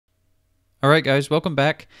Alright guys, welcome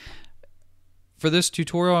back. For this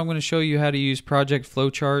tutorial I'm going to show you how to use project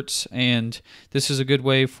flowcharts, and this is a good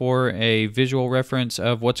way for a visual reference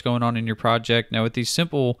of what's going on in your project. Now with these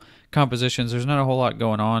simple compositions there's not a whole lot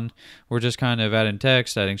going on. We're just kind of adding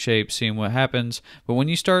text, adding shapes, seeing what happens. But when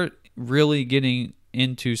you start really getting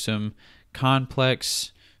into some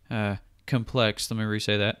complex, let me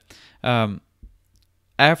re-say that,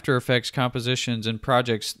 After Effects compositions and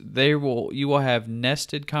projects, you will have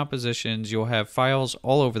nested compositions, you'll have files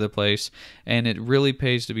all over the place, and it really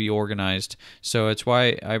pays to be organized. So it's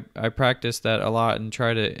why I practice that a lot and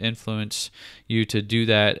try to influence you to do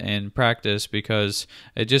that and practice, because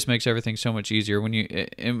it just makes everything so much easier.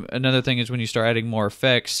 Another thing is, when you start adding more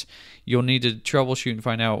effects, you'll need to troubleshoot and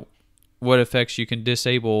find out what effects you can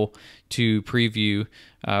disable to preview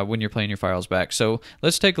when you're playing your files back. So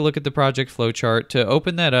let's take a look at the project flowchart. To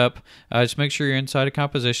open that up, just make sure you're inside a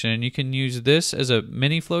composition, and you can use this as a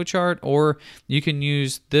mini flowchart, or you can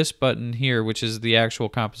use this button here, which is the actual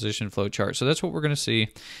composition flowchart. So that's what we're going to see.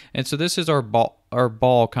 And so this is our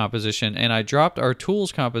ball composition, and I dropped our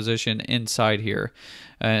tools composition inside here,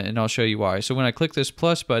 and I'll show you why. So when I click this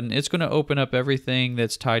plus button, it's going to open up everything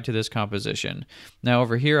that's tied to this composition. Now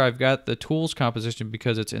over here I've got the tools composition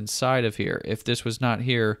because it's inside of here. If this was not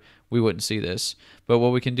here, we wouldn't see this. But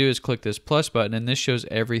what we can do is click this plus button, and this shows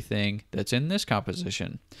everything that's in this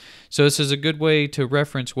composition. So this is a good way to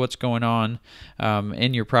reference what's going on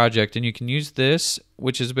in your project, and you can use this,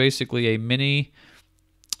 which is basically a mini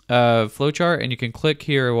flowchart, and you can click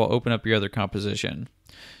here, it will open up your other composition.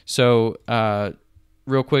 So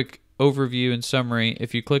real quick overview and summary: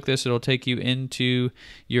 if you click this, it'll take you into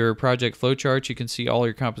your project flowchart. You can see all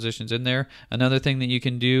your compositions in there. Another thing that you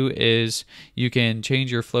can do is you can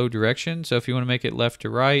change your flow direction. So if you want to make it left to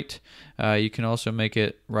right, you can also make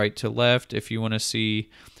it right to left if you want to see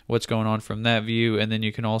what's going on from that view. And then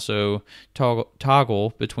you can also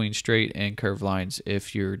toggle between straight and curved lines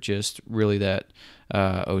if you're just really that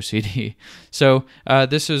OCD. So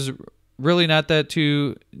this is really not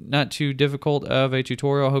too difficult of a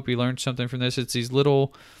tutorial. I hope you learned something from this. It's these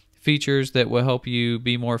little features that will help you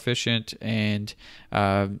be more efficient and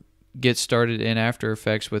get started in After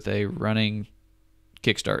Effects with a running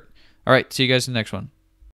kickstart. All right, see you guys in the next one.